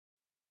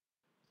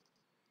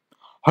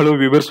Hello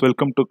viewers,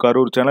 welcome to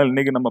KARUR channel.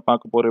 இன்னைக்கு நம்ம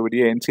பார்க்க போற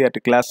video NCERT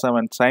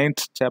Class-VII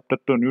Science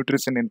Chapter-2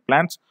 Nutrition in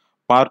Plants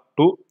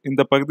Part-2.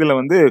 இந்த பகுதியில்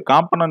வந்து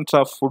காம்பனன்ட்ஸ்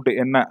ஆஃப் ஃபுட்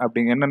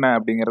என்னென்ன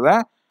அப்படிங்கிறத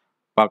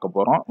பார்க்க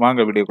போறோம்.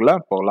 வாங்க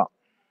வீடியோக்குள்ள போகலாம்.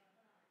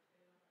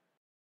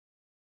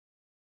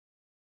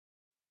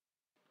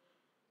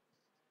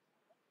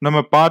 நம்ம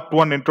part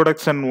 1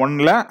 introduction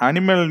 1ல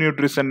animal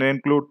nutrition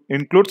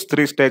includes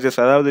 3 stages,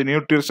 அதாவது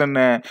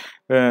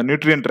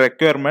nutrient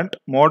requirement,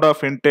 mode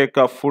of intake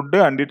of food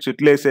and it's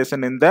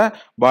utilisation இன் த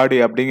பாடி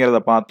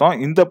அப்படிங்கிறத பார்த்தோம்.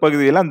 இந்த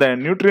பகுதியில் அந்த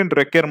நியூட்ரியன்ட்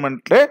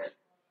ரெக்யர்மெண்ட்ல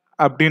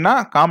அப்படின்னா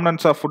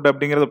காம்பனன்ட்ஸ் ஆஃப் ஃபுட்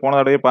அப்படிங்கிறத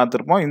போன தடவை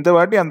பார்த்துருப்போம். இந்த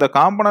வாட்டி அந்த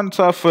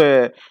components of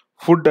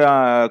food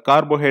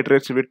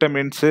carbohydrates,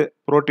 vitamins,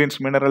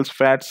 proteins, minerals,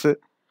 fats,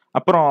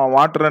 அப்புறம்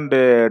வாட்டர் அண்ட்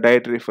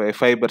டயட்ரி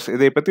ஃபைபர்ஸ்,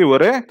 இதை பற்றி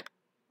ஒரு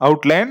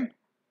அவுட்லைன்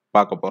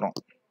பார்க்க போறோம்.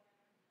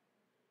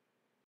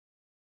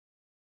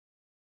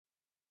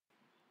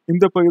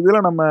 இந்த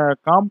பகுதியில் நம்ம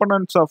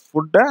காம்பனன்ட்ஸ் ஆஃப்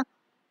ஃபுட்டை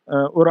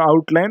ஒரு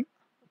அவுட்லைன்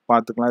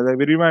பார்த்துக்கலாம். இதை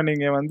விரிவாக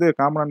நீங்கள் வந்து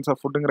காம்பனன்ட்ஸ்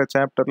ஆஃப் ஃபுட்டுங்கிற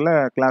சாப்டரில்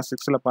கிளாஸ்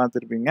 6ல்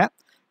பார்த்துருப்பீங்க.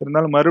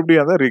 இருந்தாலும்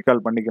மறுபடியும் அதை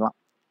ரீகால் பண்ணிக்கலாம்.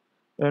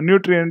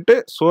 நியூட்ரியன்ட்டு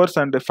சோர்ஸ்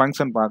அண்ட்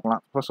ஃபங்க்ஷன்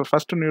பார்க்கலாம்.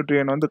 ஃபர்ஸ்ட்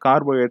நியூட்ரியன் வந்து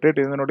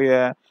கார்போஹைட்ரேட். இதனுடைய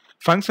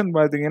ஃபங்க்ஷன்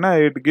பார்த்தீங்கன்னா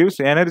it gives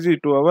energy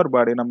to our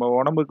பாடி. நம்ம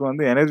உடம்புக்கு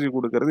வந்து எனர்ஜி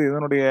கொடுக்கறது.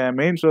 இதனுடைய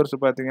மெயின் சோர்ஸ்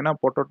பார்த்தீங்கன்னா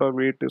பொட்டேட்டோ,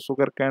 வீட்டு,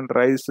 சுகர் கேன்,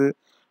 ரைஸு,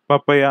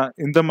 பப்பையா,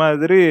 இந்த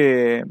மாதிரி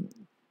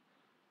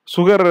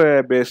சுகர்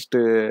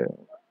பேஸ்டு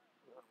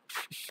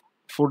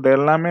ஃபுட்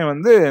எல்லாமே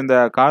வந்து இந்த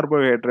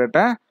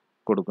கார்போஹைட்ரேட்டை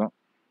கொடுக்கும்.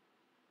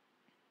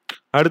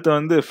 அடுத்து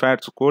வந்து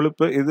ஃபேட்ஸ்,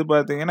 கொழுப்பு. இது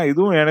பார்த்தீங்கன்னா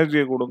இதுவும்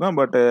எனர்ஜியை கொடுக்கும்,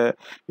 but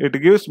it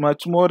gives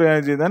much more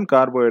energy then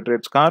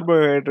carbohydrates.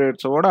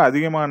 கார்போஹைட்ரேட்ஸோட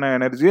அதிகமான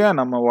எனர்ஜியை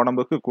நம்ம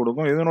உடம்புக்கு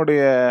கொடுக்கும்.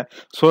 இதனுடைய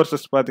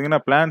சோர்சஸ் பார்த்தீங்கன்னா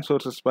பிளான்ட்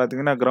சோர்சஸ்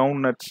பார்த்தீங்கன்னா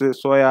ground nuts,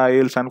 soya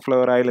oil,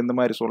 sunflower oil, இந்த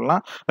மாதிரி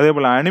சொல்லலாம். அதே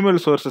போல் அனிமல்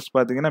சோர்சஸ்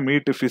பார்த்தீங்கன்னா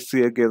மீட்டு, ஃபிஷ்,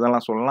 எக்,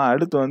 இதெல்லாம் சொல்லலாம்.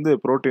 அடுத்து வந்து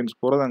புரோட்டீன்ஸ்,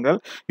 புரதங்கள்.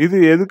 இது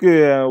எதுக்கு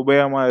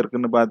உபயோகமாக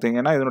இருக்குன்னு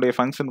பார்த்தீங்கன்னா இதனுடைய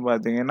ஃபங்க்ஷன்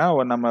பார்த்தீங்கன்னா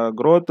நம்ம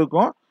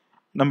க்ரோத்துக்கும்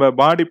நம்ம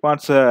பாடி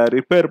பார்ட்ஸை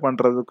ரிப்பேர்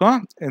பண்ணுறதுக்கும்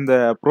இந்த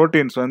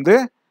ப்ரோட்டீன்ஸ் வந்து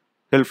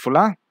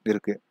ஹெல்ப்ஃபுல்லாக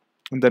இருக்குது.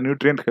 இந்த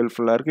நியூட்ரியன்ட்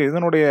ஹெல்ப்ஃபுல்லாக இருக்குது.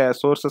 இதனுடைய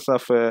சோர்சஸ்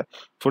ஆஃப்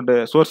ஃபுட்டு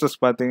சோர்சஸ்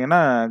பார்த்தீங்கன்னா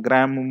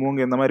கிராம்பு,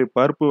 மூங்கு, இந்த மாதிரி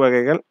பருப்பு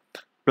வகைகள்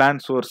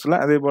பிளான்ட் சோர்ஸில்.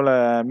 அதே போல்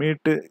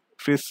மீட்டு,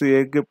 ஃபிஷ்,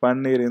 எக்கு,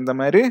 பன்னீர், இந்த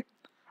மாதிரி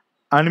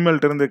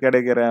அனிமல்கிட்டருந்து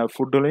கிடைக்கிற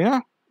ஃபுட்டுலேயும்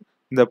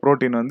இந்த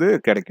ப்ரோட்டீன் வந்து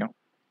கிடைக்கும்.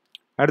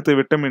 அடுத்து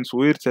விட்டமின்ஸ்,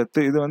 உயிர்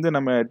சத்து. இது வந்து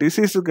நம்ம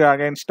டிசீஸுக்கு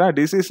அகைன்ஸ்டாக,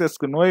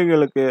 டிசீசஸ்க்கு,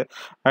 நோய்களுக்கு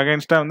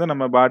அகைன்ஸ்டாக வந்து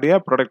நம்ம பாடியை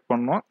ப்ரொடெக்ட்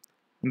பண்ணும்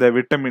இந்த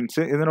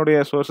விட்டமின்ஸு. இதனுடைய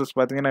சோர்சஸ்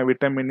பார்த்தீங்கன்னா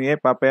vitamin A,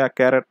 papaya,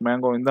 carrot,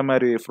 mango, இந்த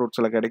மாதிரி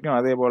ஃப்ரூட்ஸில் கிடைக்கும்.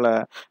 அதே போல்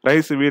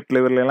ரைஸ், வீட்,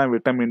 லிவர்லாம்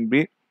விட்டமின்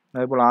பி.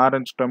 அதே போல்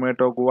ஆரஞ்சு,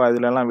 டொமேட்டோ, குவா,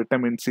 இதுலலாம்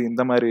விட்டமின் சி,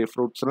 இந்த மாதிரி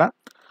ஃப்ரூட்ஸில்.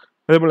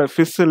 அதே போல்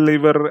fish,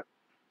 liver,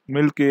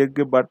 milk,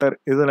 egg, butter,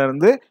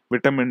 இதிலேருந்து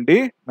விட்டமின் டி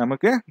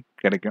நமக்கு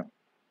கிடைக்கும்.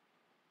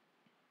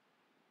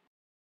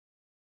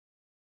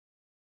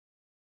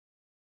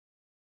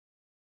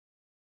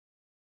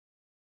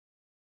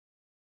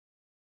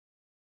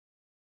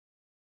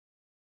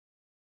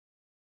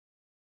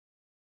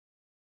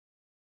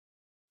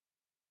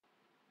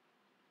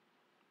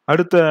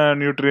 அடுத்த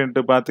நியூட்ரியன்ட்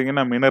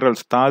பார்த்தீங்கன்னா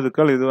மினரல்ஸ்,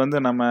 தாதுக்கள். இது வந்து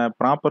நம்ம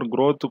ப்ராப்பர்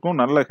க்ரோத்துக்கும்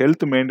நல்ல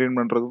ஹெல்த் மெயின்டைன்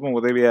பண்ணுறதுக்கும்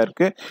உதவியாக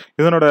இருக்குது.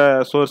 இதனோட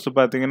சோர்ஸ்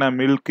பார்த்தீங்கன்னா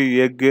மில்க்கு,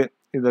 எக்கு,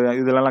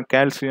 இதிலெல்லாம்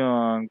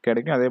கால்சியம்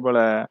கிடைக்கும். அதே போல்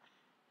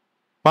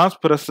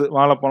பாஸ்பரஸ்,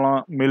 வாழைப்பழம்,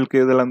 மில்க்,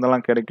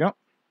 இதுலேருந்தெல்லாம் கிடைக்கும்.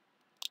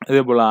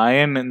 அதே போல்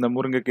அயன், இந்த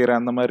முருங்கைக்கீரை,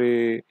 அந்த மாதிரி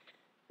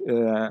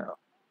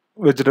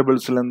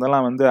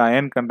வெஜிடபிள்ஸ்லேருந்தெல்லாம் வந்து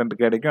அயன் கண்டென்ட்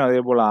கிடைக்கும்.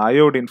 அதே போல்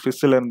அயோடின்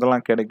ஃபிஷ்ஷில்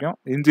இருந்தெல்லாம் கிடைக்கும்,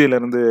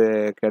 இஞ்சியிலேருந்து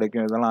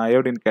கிடைக்கும். இதெல்லாம்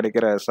அயோடின்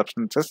கிடைக்கிற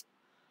சப்ஸ்டன்சஸ்.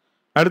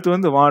 அடுத்து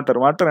வந்து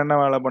வாட்டர் என்ன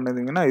வேலை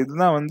பண்ணுதுங்கன்னா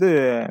இதுதான் வந்து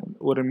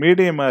ஒரு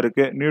மீடியமாக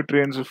இருக்குது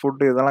நியூட்ரியன்ஸ்,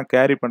 ஃபுட்டு இதெல்லாம்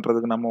கேரி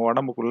பண்ணுறதுக்கு நம்ம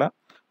உடம்புக்குள்ளே.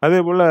 அதே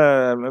போல்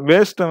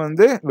வேஸ்ட்டை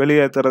வந்து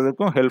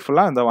வெளியேற்றுறதுக்கும்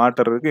ஹெல்ப்ஃபுல்லாக இந்த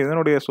வாட்டர் இருக்குது.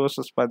 இதனுடைய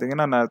சோர்சஸ்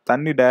பார்த்தீங்கன்னா நான்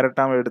தண்ணி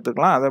டைரெக்டாகவும்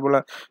எடுத்துக்கலாம். அதே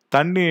போல்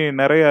தண்ணி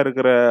நிறையா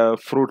இருக்கிற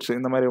ஃப்ரூட்ஸ்,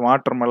 இந்த மாதிரி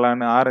வாட்டர்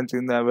மெலான், ஆரஞ்சு,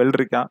 இந்த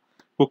வெள்ளரிக்காய்,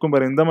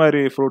 குக்கும்பர், இந்த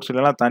மாதிரி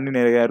ஃப்ரூட்ஸ்லாம் தண்ணி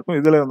நிறையா இருக்கும்.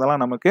 இதில்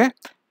இருந்தெல்லாம் நமக்கு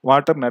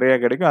வாட்டர் நிறையா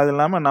கிடைக்கும். அது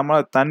இல்லாமல்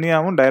நம்ம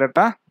தண்ணியாகவும்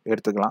டைரெக்டாக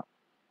எடுத்துக்கலாம்.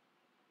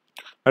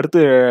 அடுத்து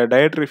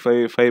டயட்ரி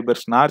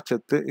ஃபைபர்ஸ்,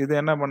 நார்ச்சத்து. இது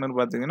என்ன பண்ணுன்னு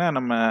பார்த்தீங்கன்னா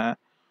நம்ம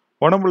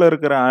உடம்புல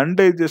இருக்கிற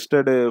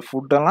அன்டைஜஸ்டடு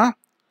ஃபுட்டெல்லாம்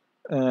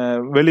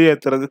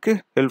வெளியேற்றுறதுக்கு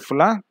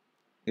ஹெல்ப்ஃபுல்லாக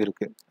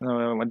இருக்குது.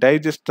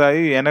 டைஜஸ்ட்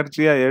ஆகி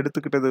எனர்ஜியாக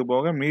எடுத்துக்கிட்டதுக்கு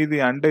போக மீதி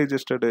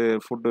அன்டைஜஸ்டடு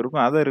ஃபுட்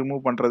இருக்கும், அதை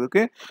ரிமூவ்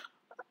பண்ணுறதுக்கு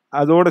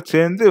அதோடு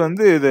சேர்ந்து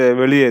வந்து இதை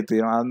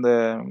வெளியேற்றிடும். அந்த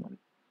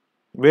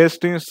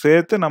வேஸ்ட்டையும்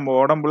சேர்த்து நம்ம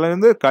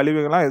உடம்புலேருந்து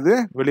கழிவுகளாக இது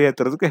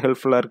வெளியேற்றுறதுக்கு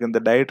ஹெல்ப்ஃபுல்லாக இருக்குது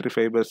இந்த டயட்ரி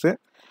ஃபைபர்ஸு.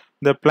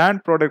 இந்த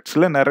பிளான்ட்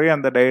ப்ராடக்ட்ஸில் நிறைய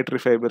அந்த டயட்ரி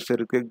ஃபைபர்ஸ்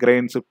இருக்குது.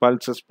 Grains,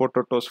 pulses,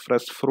 potatoes,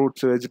 fresh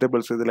fruits,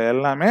 vegetables, இதில்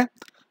எல்லாமே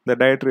இந்த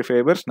டயட்ரி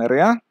ஃபைபர்ஸ்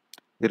நிறையா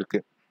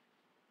இருக்குது.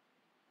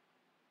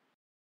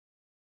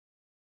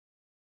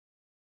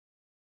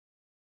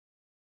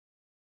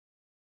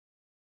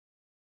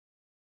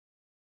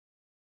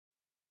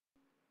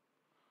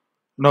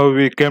 Now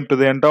we came to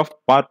the end of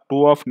part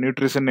 2 of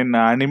nutrition in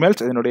animals.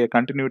 இதனுடைய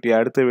கண்டினியூட்டி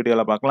அடுத்த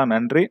வீடியோவில் பார்க்கலாம்.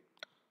 நன்றி,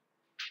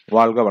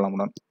 வாழ்க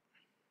வளமுடன்.